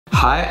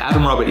Hi,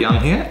 Adam Robert Young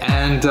here,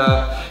 and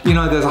you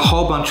know, there's a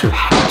whole bunch of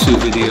how-to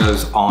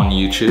videos on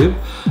YouTube.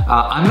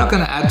 I'm not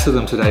going to add to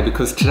them today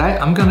because today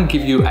I'm going to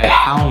give you a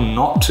how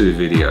not to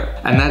video,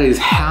 and that is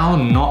how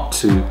not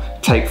to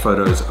take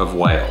photos of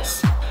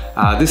whales.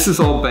 This is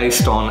all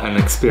based on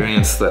an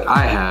experience that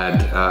I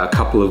had a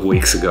couple of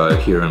weeks ago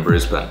here in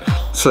Brisbane.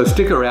 So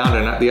stick around,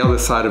 and at the other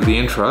side of the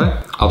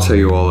intro, I'll tell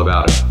you all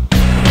about it.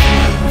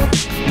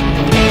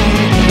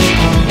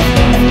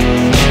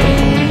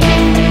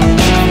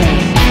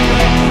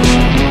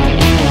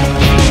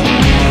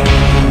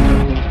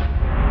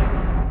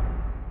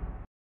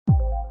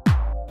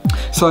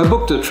 So I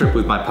booked a trip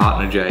with my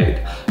partner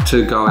Jade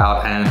to go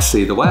out and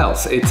see the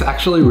whales. It's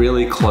actually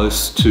really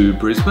close to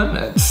Brisbane.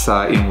 It's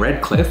in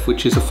Redcliffe,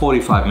 which is a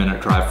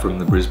 45-minute drive from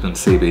the Brisbane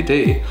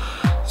CBD.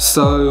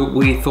 So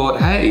we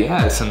thought, hey,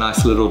 yeah, it's a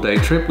nice little day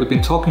trip. We've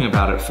been talking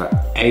about it for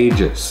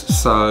ages.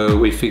 So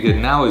we figured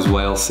now is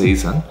whale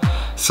season.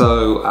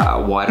 So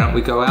why don't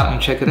we go out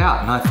and check it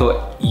out? And I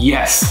thought,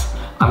 yes,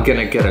 I'm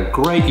gonna get a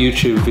great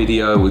YouTube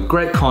video with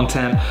great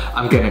content.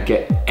 I'm gonna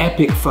get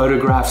epic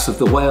photographs of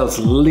the whales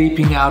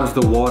leaping out of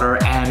the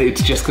water, and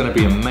it's just gonna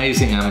be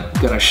amazing. I'm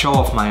gonna show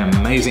off my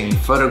amazing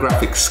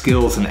photographic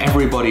skills, and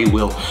everybody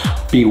will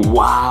be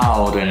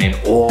wowed and in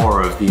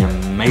awe of the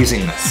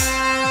amazingness.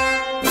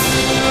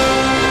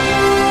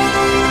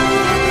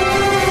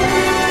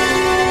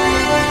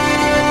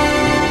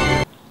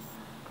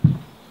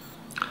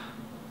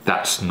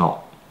 That's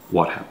not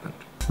what happened.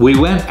 We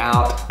went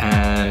out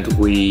and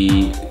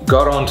we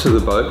got onto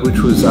the boat, which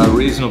was a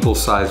reasonable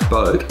sized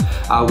boat.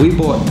 We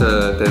bought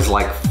there's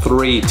like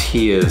 3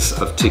 tiers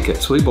of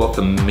tickets. We bought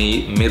the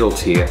middle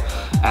tier,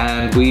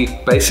 and we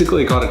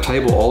basically got a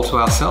table all to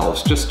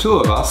ourselves, just 2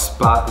 of us,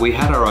 but we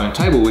had our own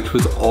table, which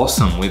was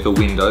awesome, with a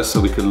window so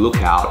we could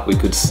look out, we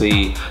could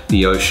see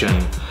the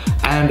ocean.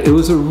 And it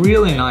was a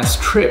really nice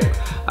trip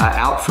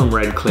out from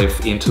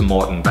Redcliffe into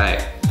Moreton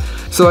Bay.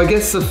 So I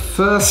guess the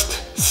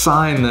first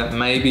sign that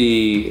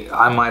maybe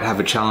I might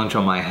have a challenge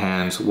on my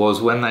hands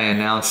was when they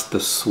announced the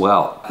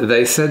swell.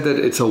 They said that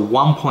it's a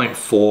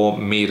 1.4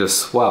 meter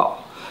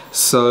swell.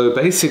 So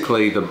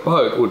basically the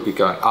boat would be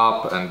going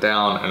up and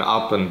down and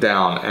up and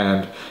down,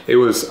 and it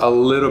was a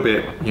little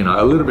bit, you know,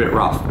 a little bit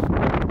rough.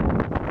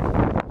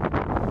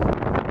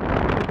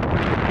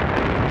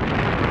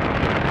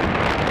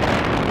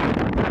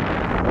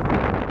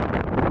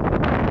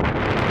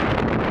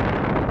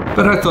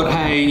 But I thought,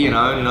 hey, you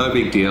know, no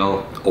big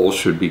deal, all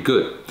should be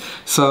good.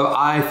 So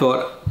I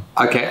thought,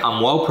 okay,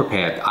 I'm well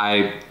prepared.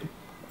 I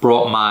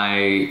brought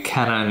my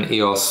Canon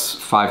EOS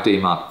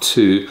 5D Mark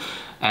II,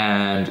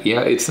 and yeah,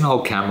 it's an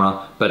old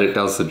camera, but it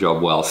does the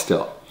job well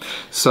still.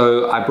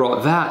 So I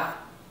brought that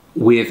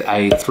with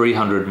a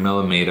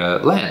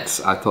 300mm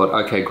lens. I thought,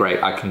 okay,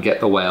 great, I can get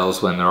the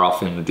whales when they're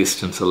off in the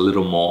distance a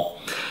little more,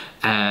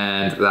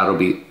 and that'll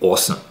be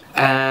awesome.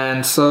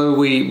 And so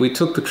we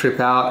took the trip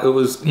out. It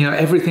was, you know,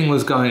 everything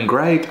was going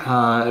great.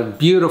 A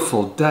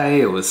beautiful day,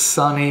 it was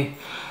sunny.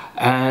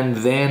 And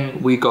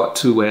then we got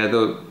to where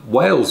the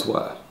whales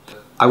were.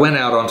 I went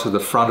out onto the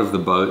front of the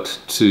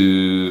boat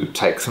to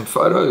take some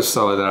photos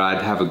so that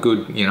I'd have a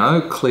good, you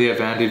know, clear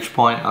vantage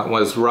point. I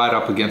was right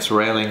up against a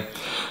railing.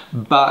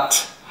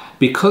 But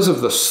because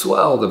of the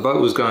swell, the boat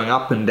was going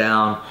up and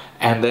down,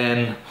 and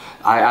then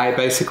I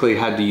basically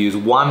had to use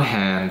one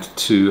hand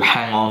to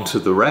hang on to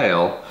the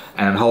rail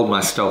and hold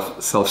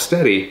myself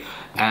steady,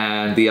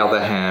 and the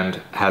other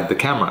hand had the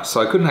camera. So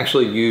I couldn't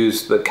actually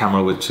use the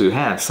camera with 2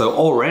 hands. So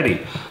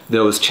already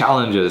there was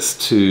challenges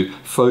to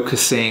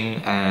focusing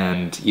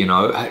and, you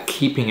know,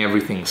 keeping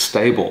everything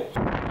stable.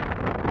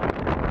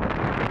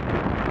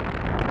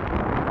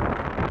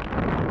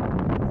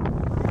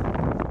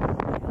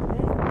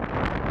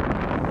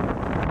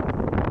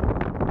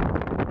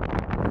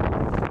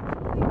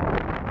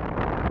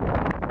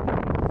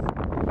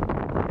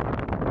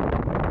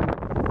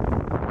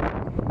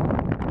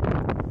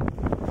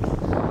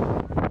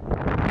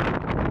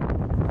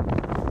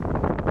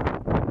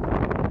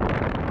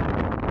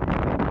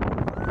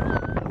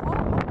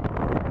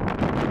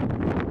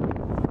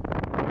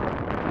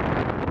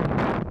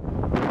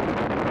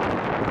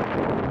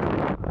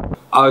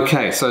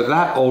 Okay, so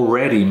that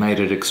already made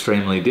it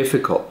extremely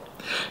difficult.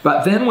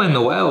 But then when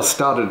the whales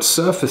started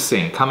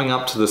surfacing, coming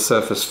up to the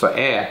surface for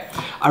air,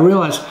 I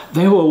realized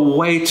they were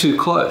way too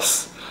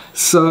close.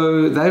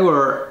 So they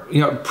were,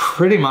 you know,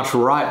 pretty much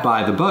right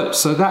by the boat.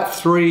 So that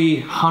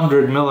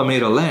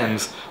 300mm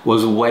lens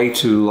was way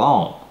too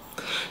long.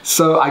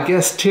 So I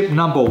guess tip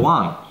number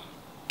 1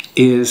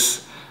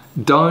 is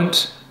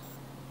don't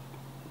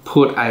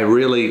put a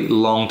really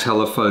long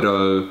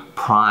telephoto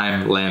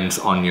prime lens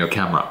on your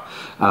camera.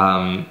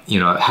 You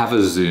know, have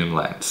a zoom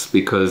lens,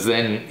 because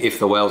then if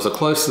the whales are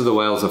closer, the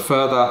whales are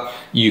further,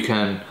 you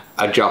can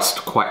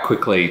adjust quite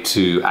quickly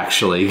to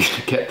actually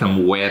get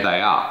them where they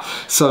are.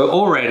 So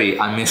already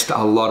I missed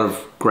a lot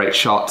of great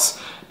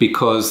shots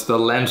because the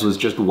lens was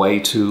just way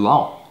too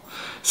long.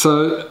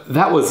 So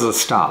that was the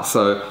start.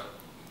 So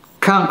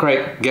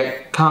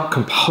can't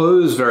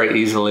compose very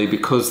easily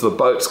because the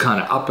boat's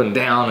kind of up and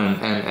down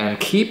and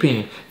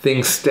keeping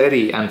things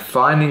steady and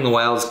finding the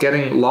whales,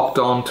 getting locked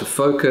on to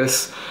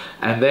focus.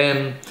 And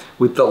then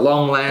with the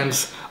long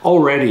lands,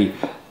 already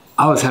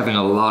I was having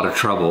a lot of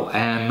trouble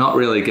and not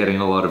really getting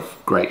a lot of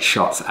great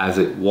shots as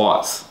it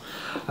was.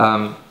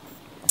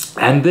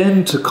 And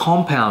then to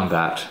compound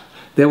that,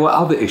 there were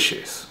other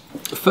issues.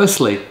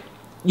 Firstly,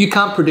 you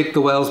can't predict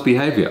the whale's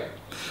behavior.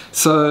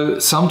 So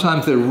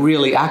sometimes they're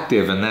really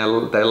active and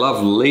they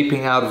love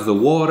leaping out of the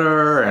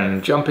water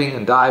and jumping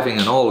and diving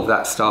and all of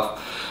that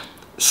stuff.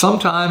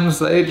 Sometimes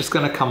they're just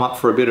going to come up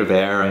for a bit of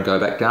air and go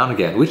back down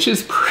again, which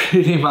is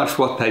pretty much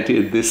what they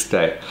did this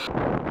day.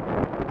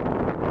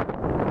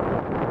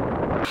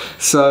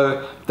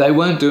 So they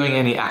weren't doing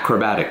any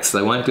acrobatics.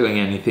 They weren't doing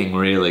anything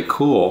really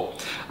cool.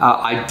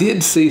 I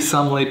did see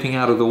some leaping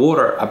out of the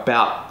water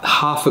about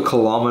half a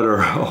kilometer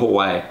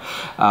away.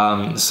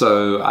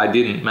 So I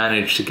didn't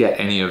manage to get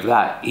any of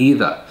that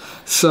either.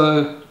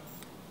 So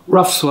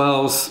rough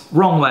swells,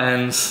 wrong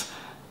lands,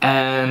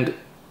 and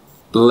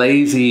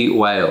lazy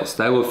whales.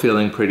 They were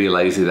feeling pretty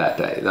lazy that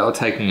day. They were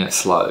taking it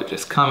slow,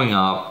 just coming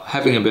up,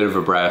 having a bit of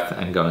a breath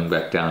and going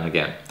back down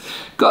again.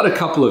 Got a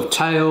couple of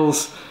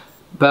tails,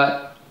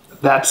 but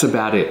that's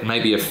about it.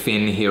 Maybe a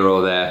fin here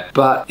or there,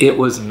 but it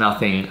was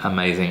nothing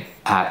amazing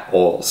at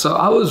all. So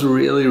I was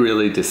really,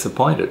 really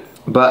disappointed.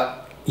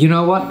 But you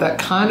know what? That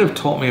kind of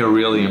taught me a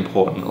really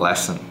important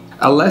lesson.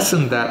 A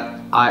lesson that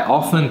I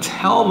often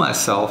tell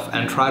myself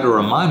and try to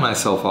remind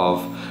myself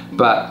of,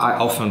 but I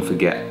often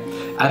forget.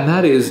 And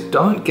that is,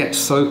 don't get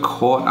so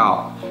caught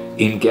up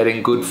in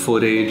getting good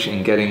footage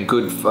and getting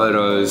good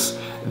photos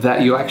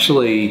that you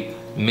actually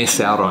miss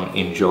out on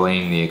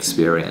enjoying the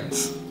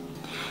experience.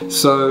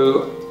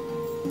 So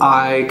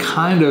I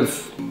kind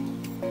of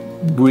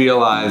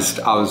realized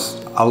I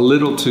was a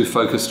little too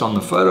focused on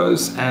the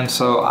photos, and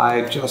so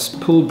I just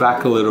pulled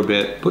back a little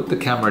bit, put the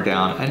camera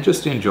down, and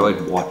just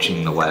enjoyed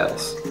watching the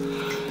whales.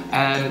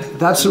 And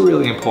that's a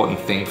really important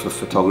thing for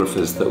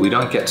photographers, that we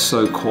don't get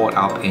so caught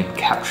up in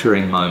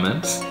capturing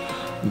moments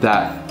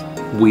that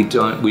we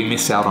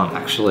miss out on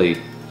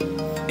actually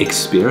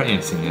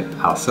experiencing it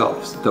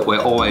ourselves, that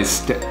we're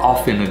always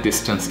off in a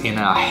distance in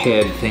our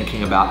head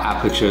thinking about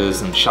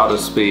apertures and shutter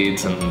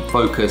speeds and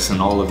focus and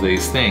all of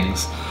these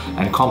things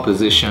and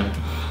composition.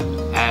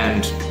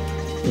 And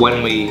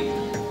when we,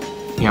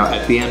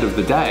 at the end of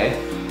the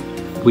day,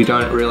 we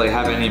don't really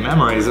have any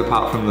memories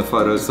apart from the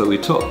photos that we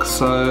took.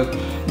 So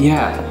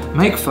yeah,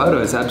 make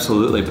photos,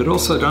 absolutely, but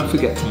also don't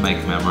forget to make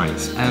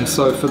memories. And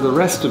so for the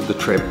rest of the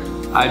trip,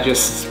 I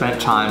just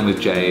spent time with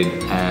Jade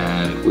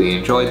and we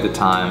enjoyed the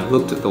time,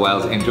 looked at the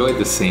whales, enjoyed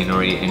the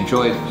scenery,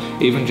 enjoyed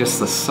even just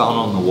the sun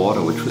on the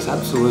water, which was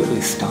absolutely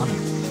stunning.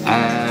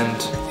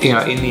 And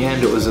in the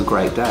end, it was a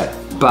great day.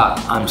 But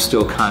I'm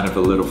still kind of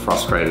a little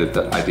frustrated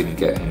that I didn't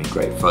get any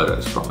great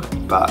photos from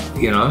it. But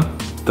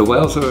the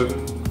whales are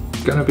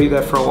gonna be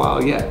there for a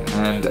while yet.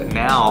 And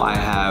now I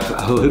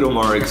have a little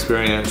more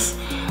experience.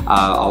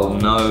 I'll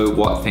know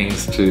what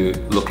things to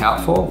look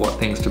out for, what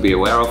things to be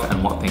aware of,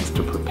 and what things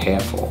to prepare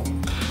for.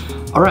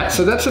 All right,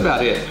 so that's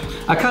about it.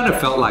 I kind of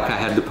felt like I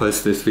had to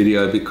post this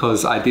video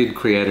because I did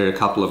create it a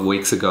couple of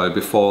weeks ago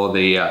before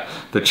the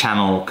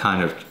channel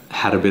kind of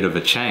had a bit of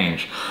a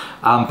change.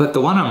 But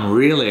the one I'm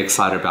really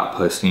excited about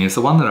posting is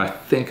the one that I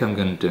think I'm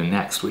going to do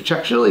next, which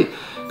actually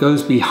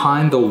goes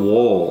behind the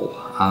wall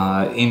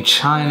in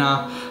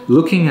China,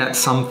 looking at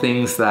some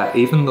things that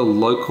even the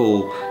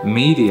local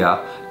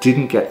media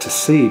didn't get to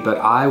see, but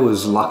I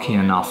was lucky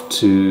enough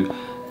to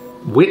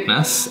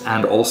witness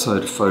and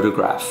also to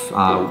photograph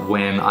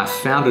when I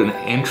found an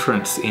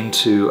entrance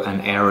into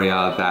an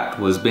area that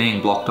was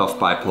being blocked off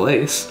by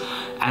police,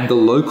 and the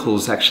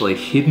locals actually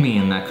hid me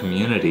in that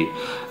community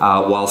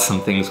while some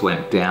things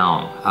went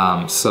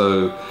down.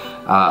 So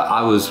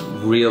I was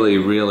really,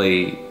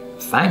 really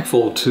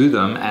thankful to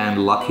them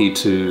and lucky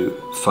to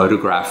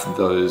photograph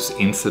those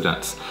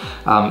incidents.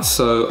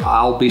 So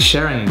I'll be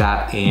sharing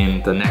that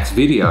in the next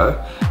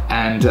video,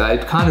 and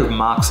it kind of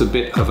marks a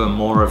bit of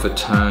more of a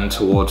turn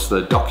towards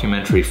the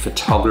documentary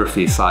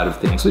photography side of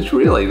things, which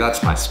really,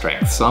 that's my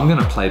strength. So I'm going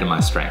to play to my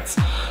strengths.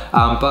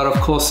 But of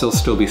course there'll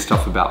still be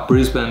stuff about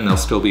Brisbane, there'll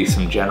still be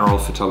some general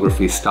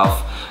photography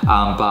stuff,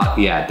 but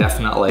yeah,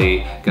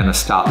 definitely going to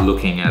start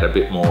looking at a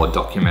bit more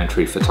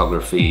documentary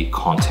photography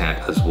content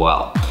as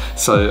well.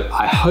 So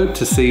I hope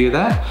to see you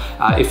there.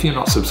 If you're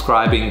not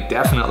subscribing,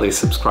 definitely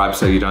subscribe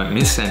so you don't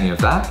miss any of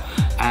that.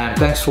 And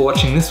thanks for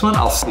watching this one.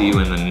 I'll see you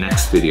in the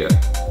next video.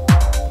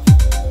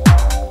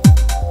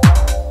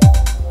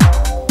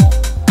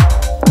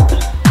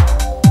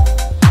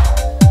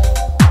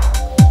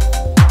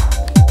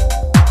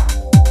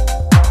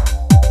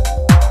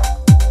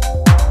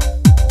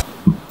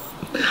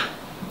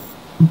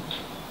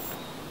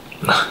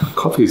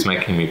 Coffee's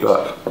making me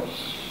burp.